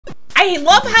I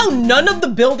love how none of the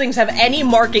buildings have any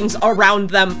markings around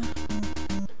them.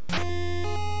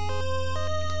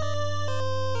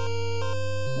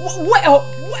 Wait,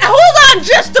 hold on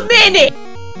just a minute!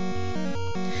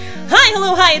 Hi,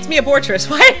 hello, hi, it's me, Abortress.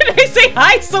 Why did I say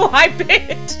hi so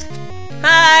high-pitched?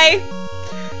 Hi!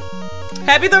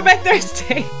 Happy Throwback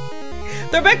Thursday!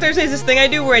 Throwback Thursday is this thing I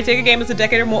do where I take a game that's a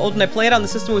decade or more old and I play it on the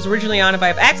system it was originally on if I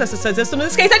have access to said system. In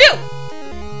this case, I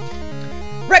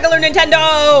do! Regular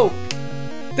Nintendo!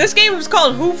 This game was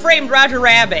called Who Framed Roger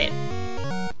Rabbit?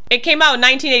 It came out in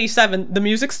 1987. The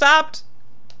music stopped.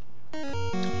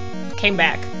 Came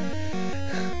back.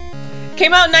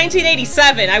 Came out in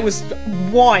 1987. I was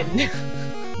 1.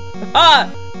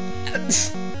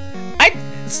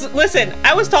 Listen,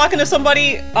 I was talking to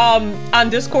somebody on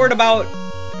Discord about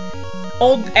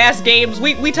old ass games.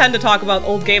 We tend to talk about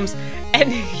old games,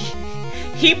 and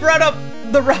he brought up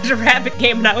the Roger Rabbit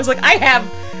game, and I was like, I have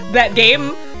that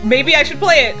game. Maybe I should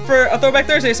play it for a Throwback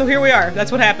Thursday. So here we are.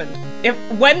 That's what happened.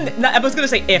 I was gonna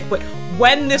say if, but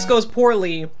when this goes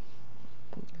poorly,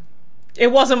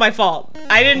 it wasn't my fault.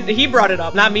 He brought it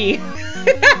up, not me.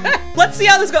 Let's see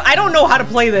how this goes. I don't know how to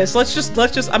play this. Let's just,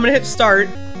 I'm gonna hit start.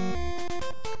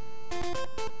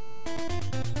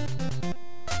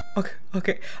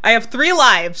 Okay. I have 3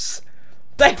 lives.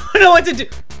 I don't know what to do.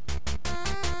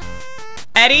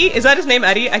 Eddie? Is that his name,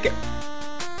 Eddie?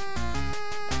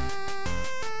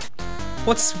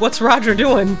 What's Roger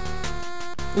doing?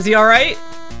 Is he alright?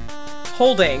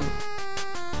 Holding.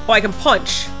 Oh, I can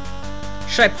punch.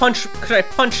 Can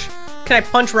I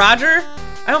punch Roger?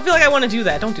 I don't feel like I want to do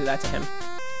that. Don't do that to him.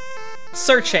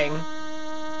 Searching.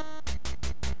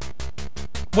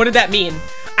 What did that mean?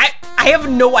 I have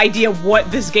no idea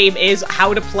what this game is,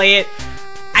 how to play it.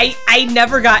 I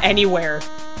never got anywhere.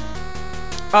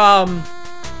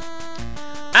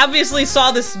 Obviously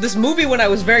saw this movie when I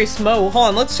was very small. Hold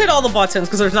on, let's hit all the buttons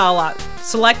because there's not a lot.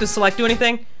 Select, does select do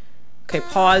anything? Okay,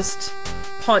 paused.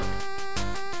 Punt.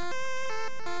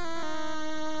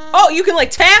 Oh, you can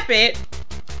like tap it.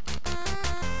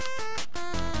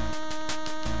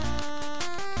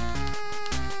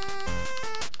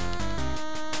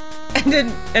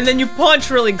 And then you punch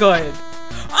really good.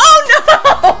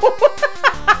 Oh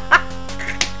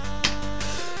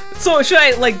no! So should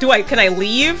I like can I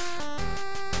leave?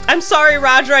 I'm sorry,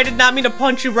 Roger, I did not mean to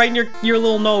punch you right in your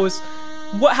little nose.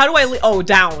 What, how do I leave? Oh,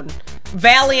 down.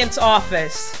 Valiant's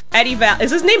office. Eddie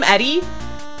is his name Eddie?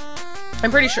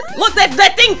 I'm pretty sure. Look,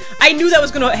 that thing! I knew that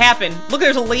was gonna happen. Look,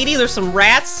 there's a lady, there's some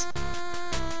rats.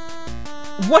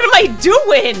 What am I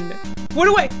doing? What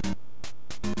do I...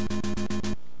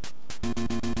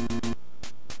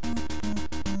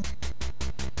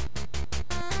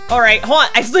 Alright, hold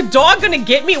on. Is the dog gonna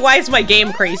get me? Why is my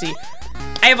game crazy?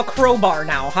 I have a crowbar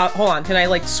now. Hold on, can I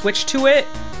like switch to it?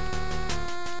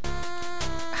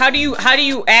 How do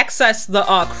you access the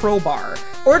crowbar?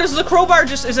 Or does the crowbar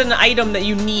just is an item that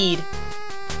you need?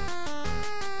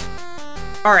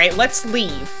 Alright, let's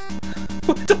leave.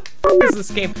 What the f is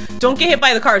this game? Don't get hit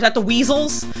by the car. Is that the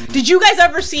weasels? Did you guys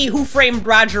ever see Who Framed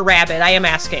Roger Rabbit? I am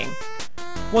asking.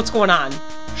 What's going on?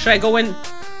 Should I go in?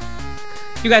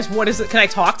 You guys, what is it? Can I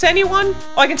talk to anyone?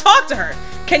 Oh, I can talk to her.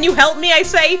 Can you help me, I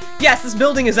say? Yes, this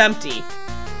building is empty.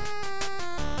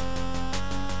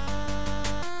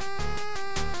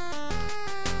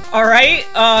 Alright,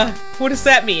 what does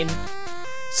that mean?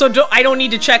 So I don't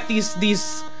need to check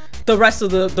the rest of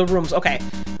the rooms. Okay.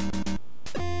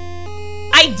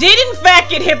 I did in fact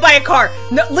get hit by a car.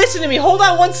 No, listen to me. Hold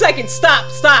on 1 second.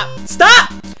 Stop.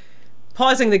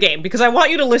 Pausing the game because I want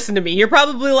you to listen to me. You're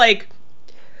probably like...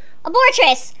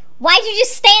 Abortress, why'd you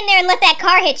just stand there and let that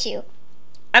car hit you?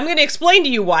 I'm gonna explain to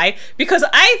you why. Because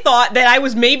I thought that I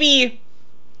was maybe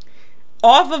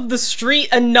off of the street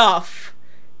enough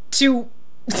to...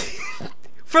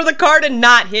 for the car to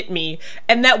not hit me,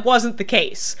 and that wasn't the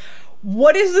case.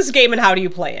 What is this game and how do you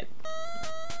play it?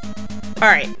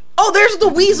 Alright. Oh, there's the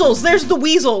weasels! There's the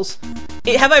weasels!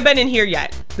 Have I been in here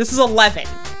yet? This is 11.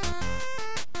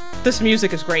 This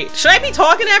music is great. Should I be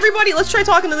talking to everybody? Let's try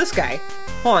talking to this guy.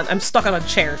 Hold on, I'm stuck on a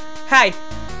chair. Hi.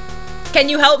 Can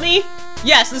you help me?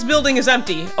 Yes, this building is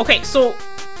empty. Okay, so...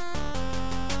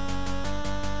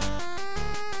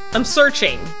 I'm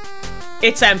searching.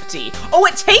 It's empty. Oh,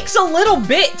 it takes a little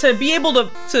bit to be able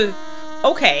to...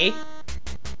 Okay.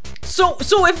 So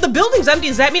if the building's empty,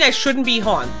 does that mean I shouldn't be...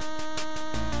 Hold on.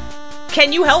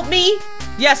 Can you help me?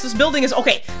 Yes, this building is...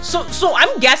 Okay, so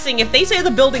I'm guessing if they say the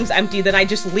building's empty, then I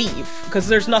just leave. Because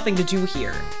there's nothing to do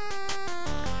here.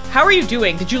 How are you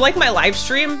doing? Did you like my live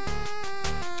stream?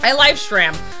 I live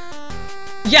stream.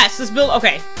 Yes, this build...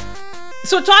 Okay.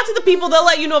 So talk to the people, they'll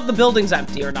let you know if the building's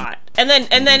empty or not. And then,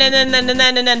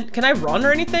 can I run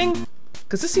or anything?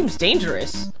 Because this seems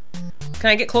dangerous. Can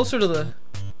I get closer to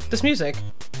this music?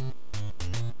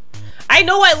 I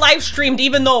know I live streamed,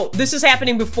 even though this is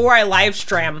happening before I live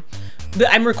stream.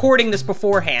 I'm recording this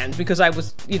beforehand because I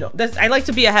was, you know, I like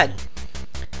to be ahead.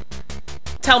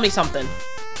 Tell me something.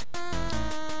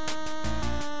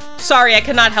 Sorry, I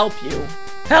cannot help you.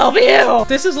 Help you!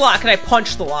 This is locked. Can I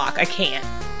punch the lock? I can't.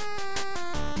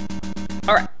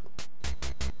 Alright.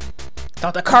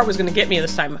 Thought the car was gonna get me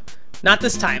this time. Not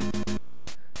this time.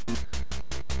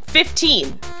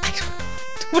 15.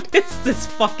 What is this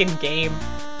fucking game?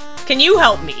 Can you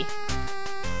help me?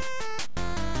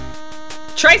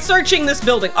 Try searching this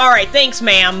building. Alright, thanks,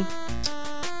 ma'am.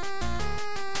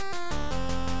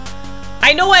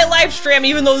 I know I live stream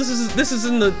even though this is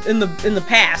in the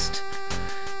past.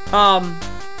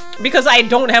 Because I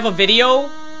don't have a video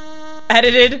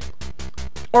edited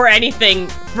or anything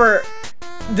for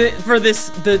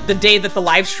the day that the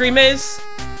live stream is.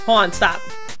 Hold on, stop.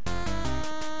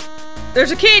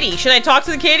 There's a kitty. Should I talk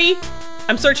to the kitty?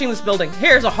 I'm searching this building.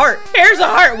 Here's a heart. Here's a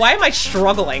heart. Why am I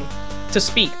struggling to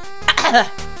speak? I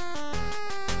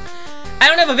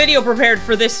don't have a video prepared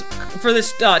for this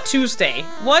Tuesday.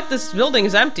 What? This building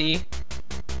is empty.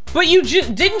 But you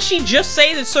didn't she just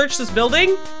say to search this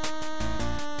building?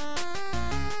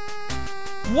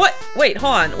 What? Wait,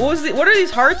 hold on. What are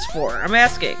these hearts for? I'm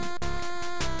asking.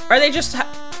 Are they just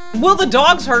will the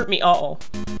dogs hurt me? Uh-oh.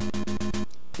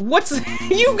 What's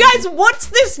you guys, what's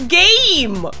this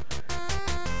game?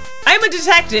 I'm a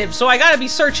detective, so I gotta be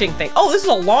searching things. Oh, this is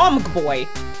a long boy.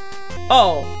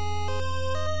 Oh.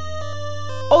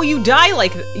 Oh, you die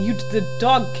like the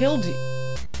dog killed you.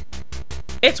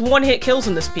 It's one-hit kills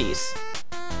in this piece.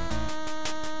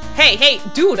 Hey,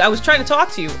 dude, I was trying to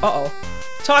talk to you. Uh-oh.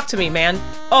 Talk to me, man.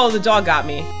 Oh, the dog got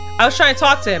me. I was trying to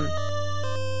talk to him.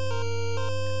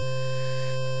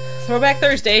 Throwback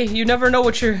Thursday. You never know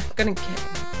what you're gonna get.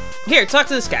 Here, talk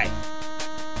to this guy.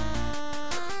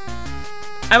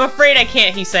 I'm afraid I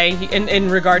can't, he say, in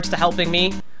regards to helping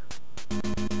me.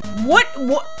 What?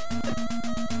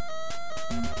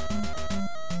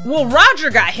 Well, Roger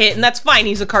got hit, and that's fine.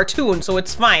 He's a cartoon, so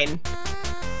it's fine.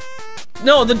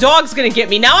 No, the dog's gonna get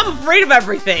me. Now I'm afraid of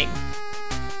everything.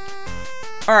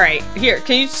 Alright, here,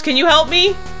 can you help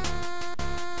me?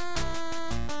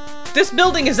 This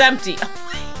building is empty. Oh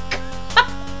my god.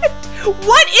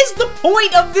 What is the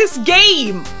point of this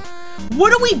game?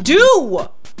 What do we do?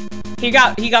 He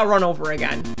got run over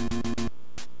again.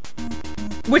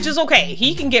 Which is okay.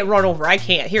 He can get run over. I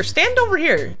can't. Here, stand over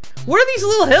here. What are these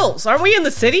little hills? Aren't we in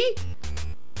the city?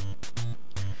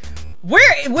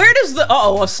 Where does the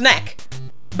uh-oh, a snack.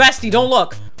 Bestie, don't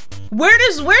look. Where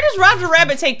does Roger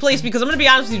Rabbit take place? Because I'm gonna be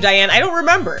honest with you, Diane, I don't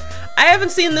remember. I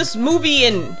haven't seen this movie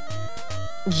in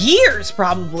years,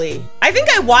 probably. I think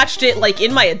I watched it like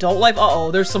in my adult life.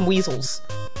 Uh-oh, there's some weasels.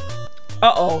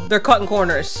 Uh-oh, they're cutting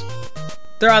corners.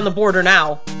 They're on the border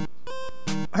now.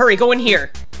 Hurry, go in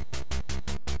here.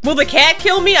 Will the cat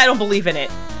kill me? I don't believe in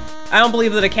it. I don't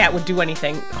believe that a cat would do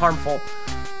anything harmful.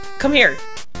 Come here.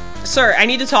 Sir, I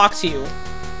need to talk to you.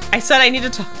 I said I need to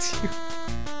talk to you.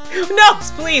 No,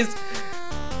 please.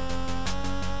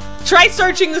 Try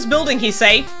searching this building, he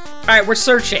say. Alright, we're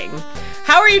searching.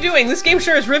 How are you doing? This game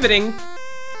sure is riveting.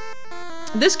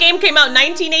 This game came out in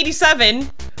 1987.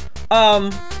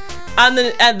 On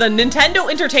the Nintendo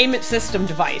Entertainment System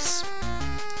device.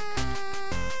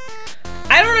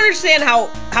 I don't understand how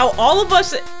all of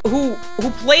us who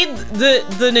played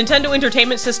the Nintendo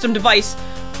Entertainment System device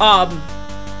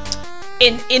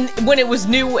when it was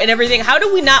new and everything, how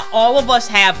do we not all of us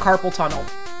have carpal tunnel?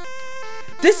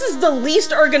 This is the least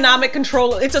ergonomic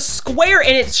controller. It's a square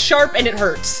and it's sharp and it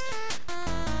hurts.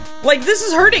 Like, this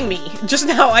is hurting me just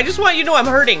now. I just want you to know I'm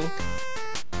hurting.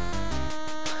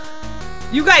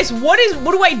 You guys, what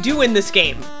do I do in this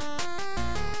game?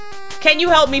 Can you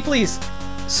help me, please?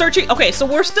 Searching. Okay, so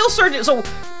we're still searching. So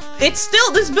it's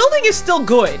still, this building is still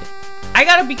good. I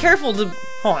gotta be careful to,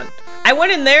 hold on. I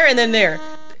went in there and then there.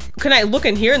 Can I look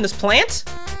in here in this plant?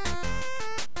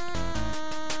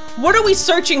 What are we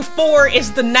searching for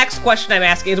is the next question I'm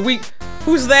asking.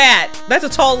 Who's that? That's a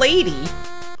tall lady.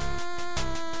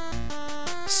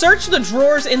 Search the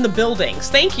drawers in the buildings.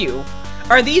 Thank you.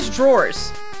 Are these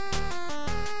drawers?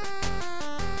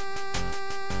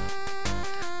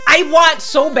 I want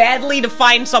so badly to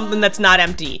find something that's not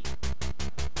empty.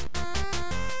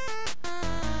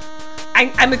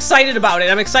 I'm excited about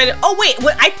it. I'm excited. Oh wait,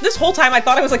 this whole time I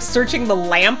thought I was like searching the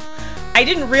lamp. I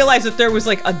didn't realize that there was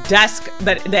like a desk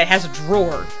that has a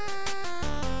drawer.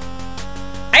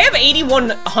 I have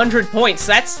 8,100 points.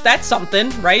 That's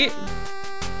something, right?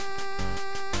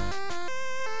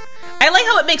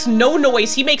 how it makes no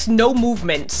noise. He makes no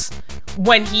movements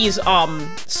when he's,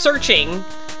 searching.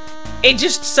 It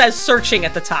just says searching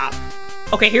at the top.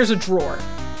 Okay, here's a drawer.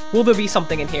 Will there be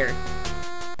something in here?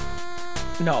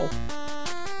 No.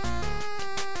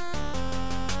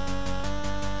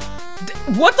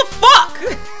 What the fuck?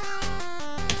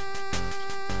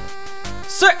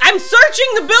 I'm searching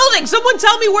the building! Someone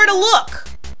tell me where to look!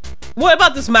 What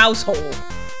about this mouse hole?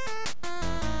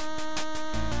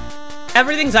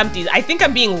 Everything's empty. I think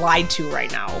I'm being lied to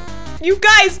right now. You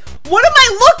guys, what am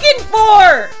I looking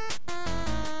for?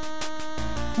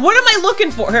 What am I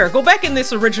looking for? Here, go back in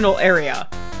this original area.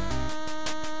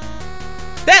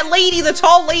 That lady, the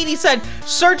tall lady said,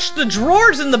 search the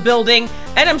drawers in the building,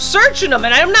 and I'm searching them,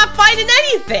 and I'm not finding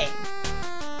anything.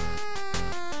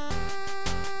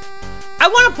 I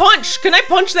want to punch. Can I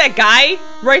punch that guy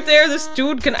right there? This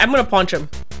dude, I'm gonna punch him.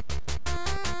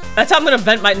 That's how I'm gonna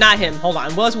vent my, not him. Hold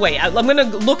on, well, let's wait. I'm gonna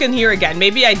look in here again.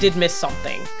 Maybe I did miss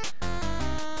something.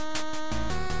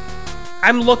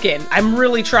 I'm looking. I'm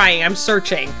really trying. I'm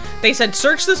searching. They said,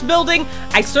 search this building.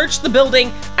 I searched the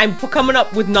building. I'm coming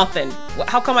up with nothing.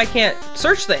 How come I can't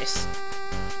search this?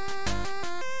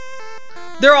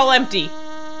 They're all empty.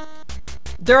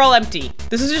 They're all empty.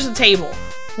 This is just a table.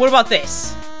 What about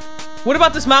this? What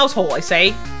about this mouse hole, I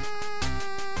say?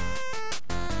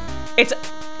 It's...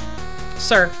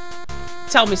 Sir,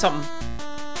 tell me something.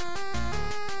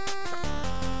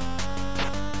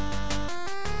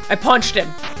 I punched him.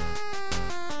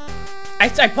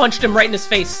 I punched him right in his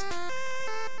face.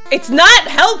 It's not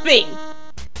helping!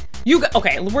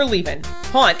 Okay, we're leaving.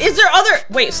 Hold on. Is there other...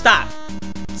 Wait, stop.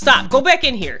 Stop. Go back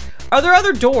in here. Are there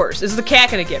other doors? Is the cat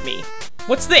gonna get me?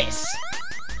 What's this?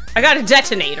 I got a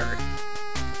detonator.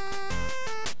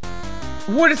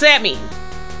 What does that mean?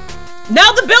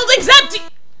 Now the building's empty!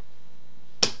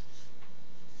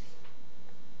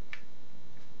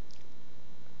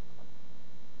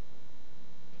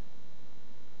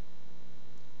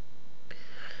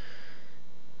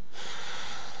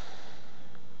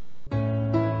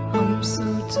 I'm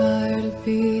so tired of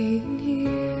being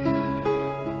here.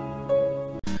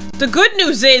 The good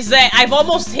news is that I've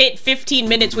almost hit 15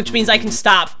 minutes, which means I can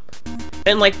stop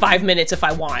in like 5 minutes if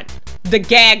I want. The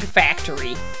gag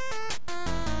factory.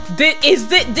 This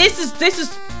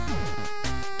is...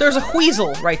 There's a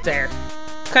weasel right there.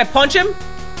 Can I punch him?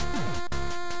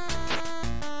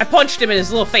 I punched him in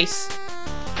his little face.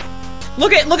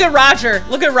 Look at Roger.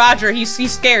 Look at Roger. He's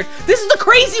scared. This is the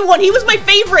crazy one. He was my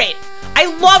favorite. I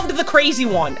loved the crazy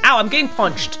one. Ow, I'm getting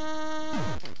punched.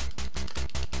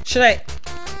 Should I...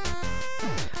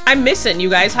 I'm missing, you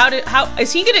guys. How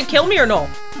is he gonna kill me or no?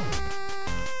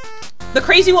 The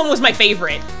crazy one was my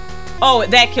favorite. Oh,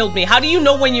 that killed me. How do you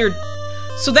know when you're...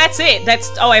 So that's it.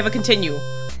 Oh, I have a continue.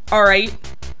 All right.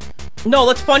 No,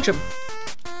 let's punch him.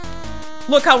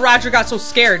 Look how Roger got so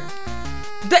scared.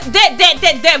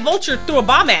 That vulture threw a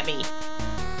bomb at me.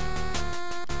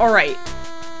 All right.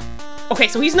 Okay,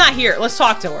 so he's not here. Let's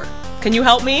talk to her. Can you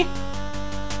help me?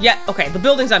 Yeah, okay, the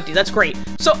building's empty. That's great.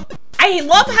 So, I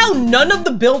love how none of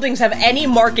the buildings have any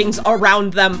markings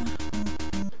around them.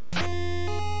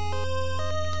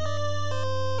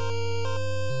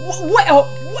 What?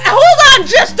 Hold on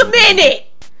just a minute!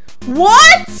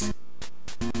 What?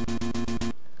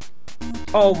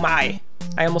 Oh my.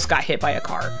 I almost got hit by a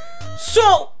car.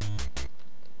 So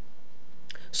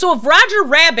if Roger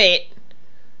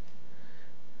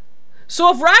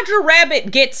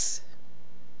Rabbit gets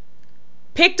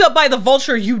picked up by the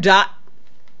vulture, you die.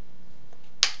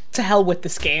 To hell with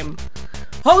this game.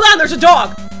 Hold on, there's a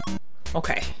dog.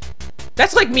 Okay.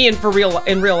 That's like me in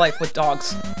real life with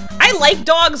dogs. I like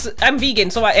dogs. I'm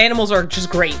vegan, so animals are just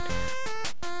great.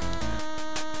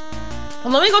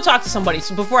 Well, let me go talk to somebody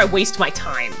before I waste my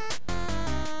time.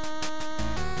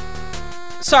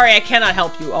 Sorry, I cannot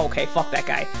help you. Oh, okay, fuck that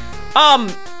guy.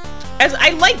 As I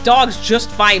like dogs just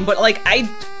fine, but like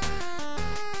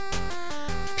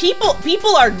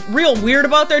people are real weird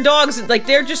about their dogs. Like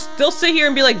they'll sit here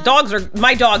and be like,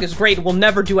 my dog is great. It will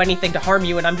never do anything to harm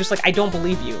you. And I'm just like, I don't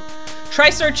believe you. Try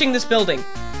searching this building.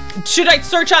 Should I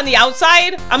search on the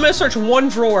outside? I'm gonna search one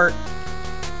drawer.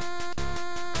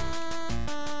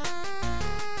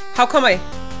 How come I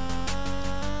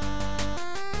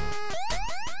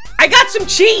got some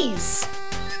cheese!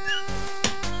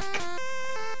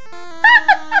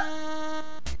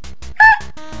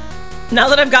 Now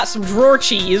that I've got some drawer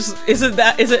cheese, is it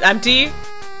empty?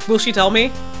 Will she tell me?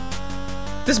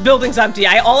 This building's empty.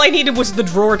 All I needed was the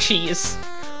drawer cheese.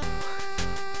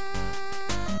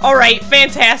 Alright,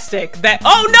 fantastic.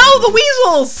 Oh no, the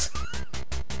weasels!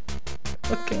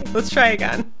 Okay, let's try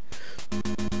again.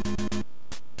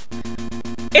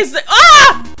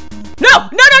 Ah! No!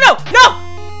 No, no, no!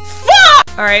 No!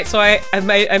 Fuck! Alright, so I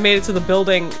made it to the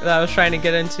building that I was trying to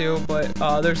get into, but,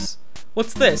 there's...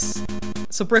 What's this?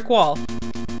 It's a brick wall.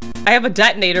 I have a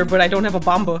detonator, but I don't have a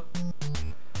bomba.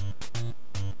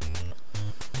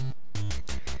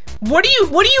 What do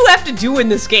you have to do in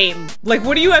this game? Like,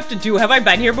 what do you have to do? Have I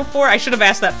been here before? I should have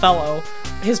asked that fellow.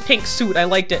 His pink suit, I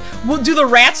liked it. Well, do the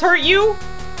rats hurt you?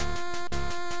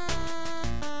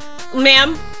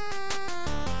 Ma'am?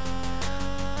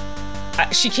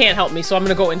 She can't help me, so I'm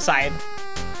gonna go inside.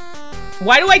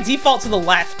 Why do I default to the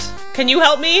left? Can you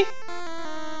help me?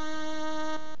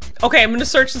 Okay, I'm gonna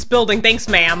search this building. Thanks,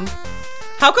 ma'am.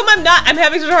 How come I'm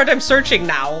having such a hard time searching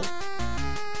now?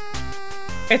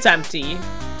 It's empty.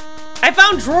 I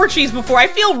found drawer cheese before. I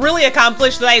feel really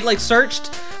accomplished that I, like,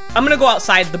 searched. I'm gonna go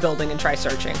outside the building and try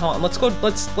searching. Hold on,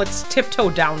 let's tiptoe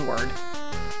downward.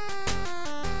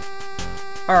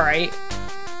 Alright.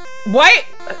 Why?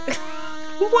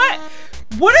 What?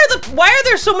 Why are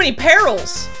there so many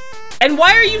perils? And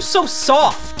why are you so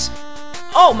soft?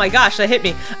 Oh my gosh, that hit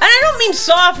me. And I don't mean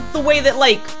soft the way that,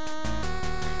 like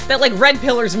red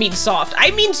pillars mean soft.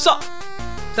 I mean soft.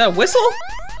 Is that a whistle?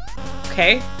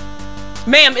 Okay.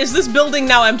 Ma'am, is this building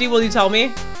now empty? Will you tell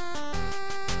me?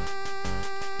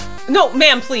 No,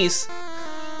 ma'am, please.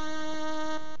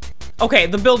 Okay,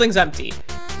 the building's empty.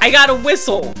 I got a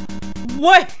whistle.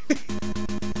 What?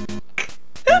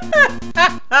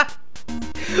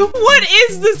 What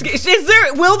is this?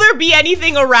 Will there be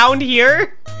anything around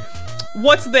here?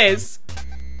 What's this?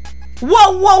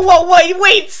 Whoa, whoa, whoa,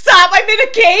 wait, stop! I'm in a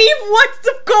cave? What's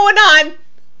going on?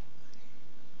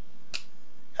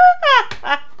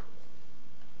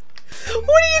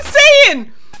 What are you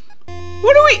saying?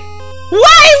 What are we?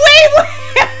 Wait!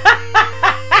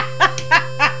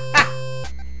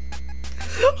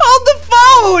 Hold the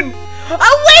phone!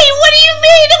 Oh wait, what do you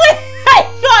mean? I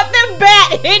thought the bat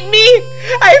hit me!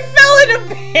 I fell in a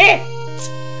pit!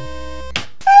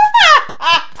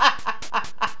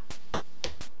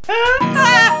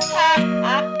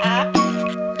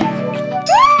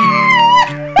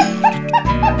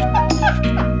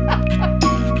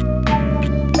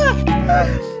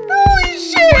 Holy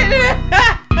shit!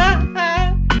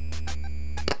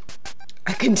 I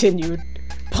continued.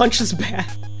 Punch this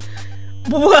bat.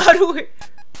 How do we...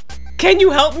 Can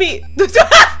you help me? You can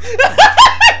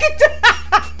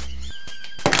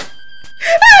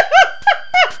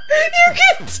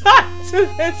talk to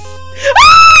this.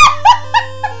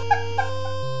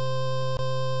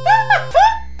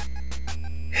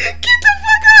 Get the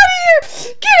fuck out of here!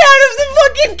 Get out of the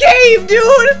fucking cave,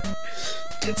 dude!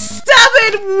 Stop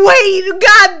it! Wait!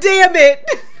 God damn it!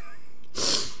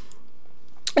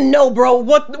 No, bro.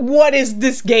 What is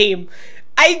this game?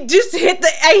 I just hit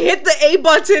the A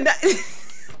button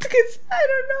because I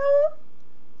don't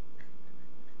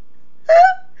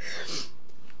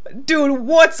know. Dude,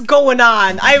 what's going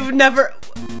on? I've never...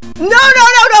 No!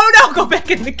 Go back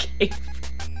in the cave.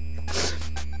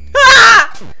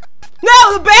 Ah!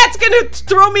 No, the bat's gonna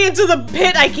throw me into the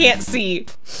pit I can't see.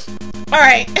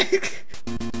 Alright.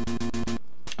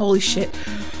 Holy shit.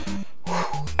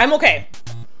 I'm okay.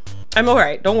 I'm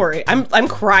alright, don't worry. I'm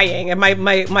crying and my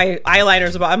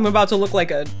eyeliner's I'm about to look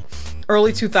like a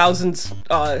early 2000s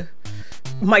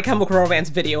My Chemical Romance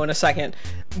video in a second.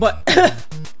 But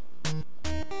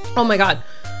oh my god.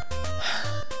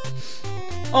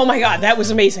 Oh my god, that was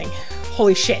amazing.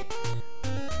 Holy shit.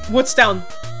 What's down?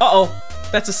 Uh-oh.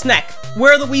 That's a snack.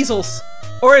 Where are the weasels?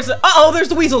 Or is it? Uh-oh, there's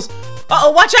the weasels.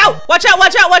 Uh-oh, watch out! Watch out,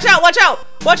 watch out, watch out, watch out!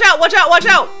 Watch out, watch out, watch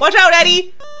out! Watch out,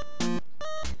 Eddie!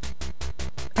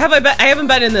 I haven't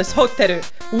been in this hotel.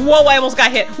 Whoa, I almost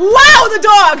got hit. Wow, the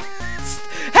dog!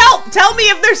 Help! Tell me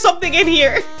if there's something in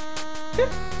here.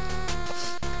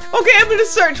 Okay, I'm gonna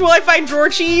search. Will I find drawer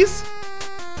cheese?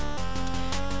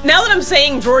 Now that I'm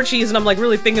saying drawer cheese and I'm like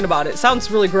really thinking about it, sounds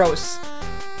really gross.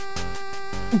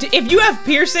 If you have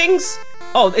piercings,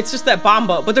 oh, it's just that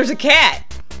bomba, but there's a cat.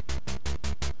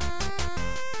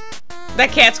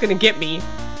 That cat's gonna get me.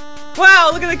 Wow,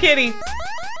 look at the kitty.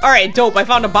 Alright, dope, I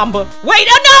found a bomba. Wait,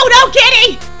 no,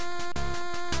 kitty!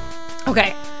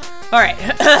 Okay, alright.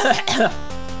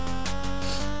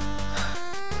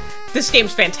 This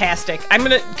game's fantastic.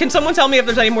 Can someone tell me if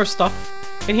there's any more stuff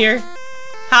in here?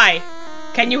 Hi,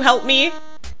 can you help me?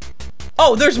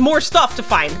 Oh, there's more stuff to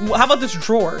find. How about this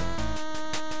drawer?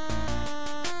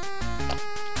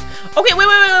 Okay, wait.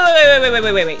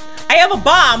 I have a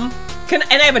bomb,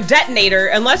 and I have a detonator,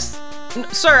 unless...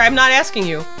 Sir, I'm not asking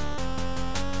you.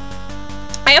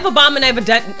 I have a bomb and I have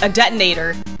a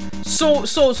detonator. So,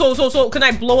 can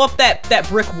I blow up that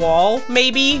brick wall,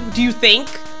 maybe? Do you think?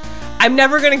 I'm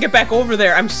never gonna get back over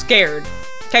there. I'm scared.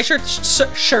 Can I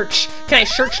search? Can I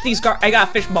search these I got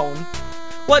a fishbone.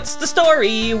 What's the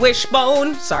story,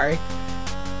 Wishbone? Sorry.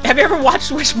 Have you ever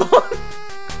watched Wishbone?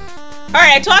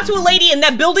 Alright, I talked to a lady and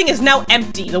that building is now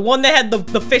empty. The one that had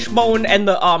the fishbone and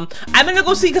the, I'm gonna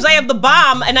go see because I have the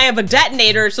bomb and I have a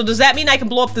detonator, so does that mean I can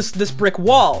blow up this brick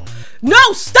wall? No,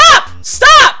 stop!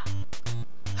 Stop!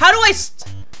 How do I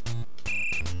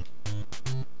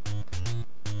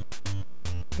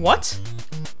What?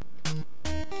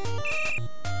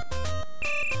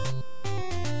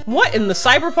 What in the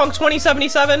Cyberpunk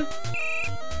 2077?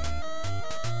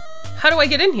 How do I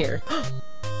get in here?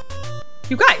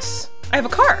 You guys, I have a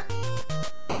car.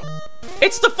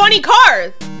 It's the funny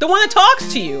car! The one that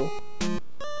talks to you.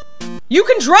 You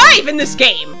can drive in this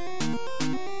game!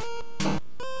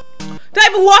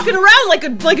 I've been walking around like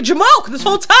a jamoke this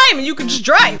whole time and you can just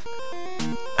drive.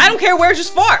 I don't care where,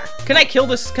 just far. Can I kill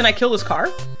this car?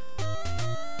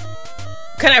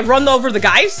 Can I run over the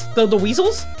guys? The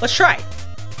weasels? Let's try.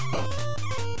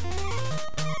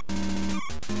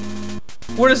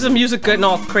 What is the music getting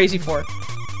all crazy for?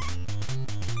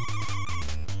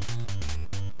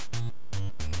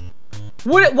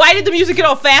 Why did the music get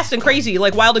all fast and crazy,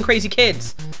 like Wild and Crazy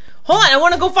Kids? Hold on, I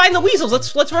want to go find the weasels.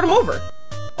 Let's run them over.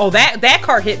 Oh, that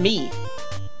car hit me.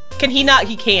 Can he not?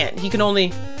 He can't. He can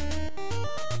only...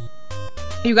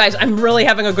 You guys, I'm really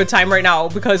having a good time right now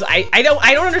because I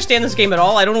don't understand this game at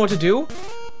all. I don't know what to do.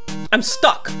 I'm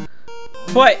stuck.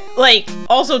 But, like,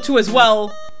 also too as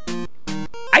well,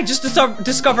 I just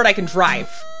discovered I can drive.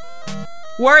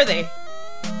 Where are they?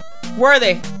 Where are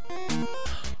they?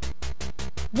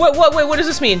 What does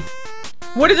this mean?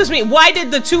 What does this mean? Why did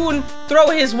the Toon throw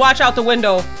his watch out the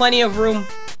window? Plenty of room.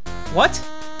 What?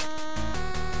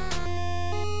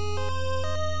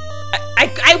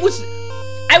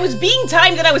 I was being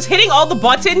timed and I was hitting all the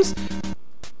buttons.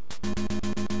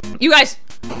 You guys,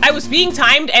 I was being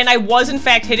timed and I was in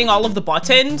fact hitting all of the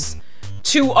buttons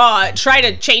to try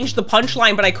to change the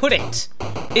punchline, but I couldn't.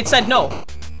 It said no.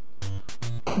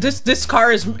 This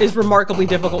car is remarkably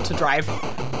difficult to drive.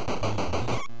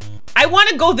 I want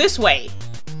to go this way.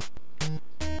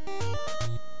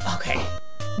 Okay.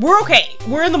 We're okay.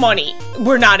 We're in the money.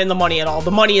 We're not in the money at all. The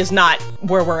money is not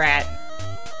where we're at.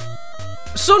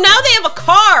 So now they have a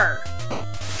car!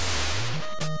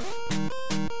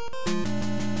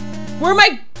 Where am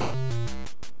I?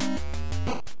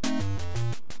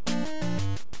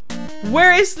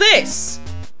 Where is this?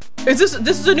 This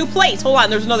is a new place. Hold on,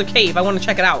 there's another cave. I want to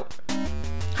check it out.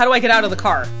 How do I get out of the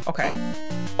car? Okay.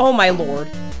 Oh my lord.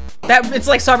 It's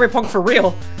like Cyberpunk for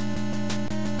real.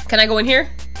 Can I go in here?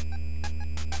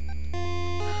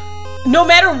 No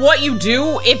matter what you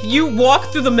do, if you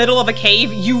walk through the middle of a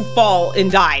cave, you fall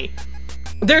and die.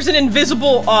 There's an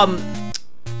invisible,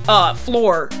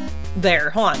 floor there.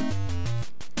 Hold on.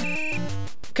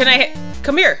 Can I,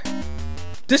 come here.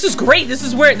 This is great. This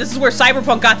is where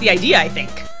Cyberpunk got the idea, I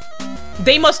think.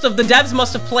 The devs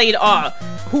must have played,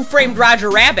 Who Framed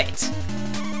Roger Rabbit.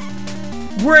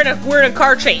 We're in a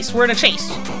car chase. We're in a chase.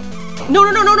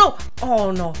 No.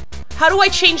 Oh no. How do I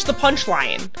change the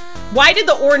punchline? Why did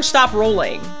the orange stop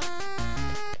rolling?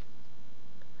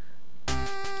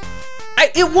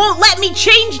 It won't let me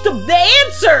change the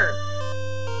answer!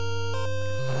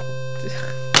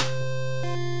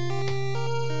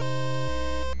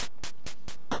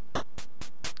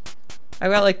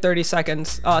 I've got like 30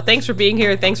 seconds. Thanks for being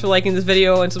here. Thanks for liking this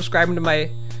video and subscribing to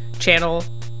my channel.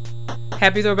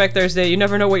 Happy Throwback Thursday. You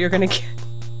never know what you're gonna get.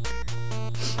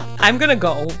 I'm gonna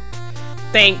go.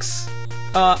 Thanks.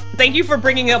 Thank you for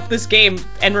bringing up this game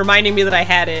and reminding me that I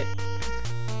had it.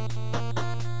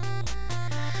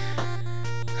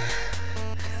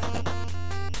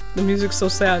 The music's so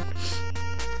sad.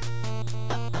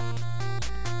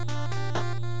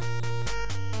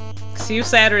 See you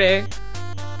Saturday.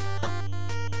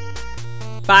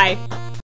 Bye.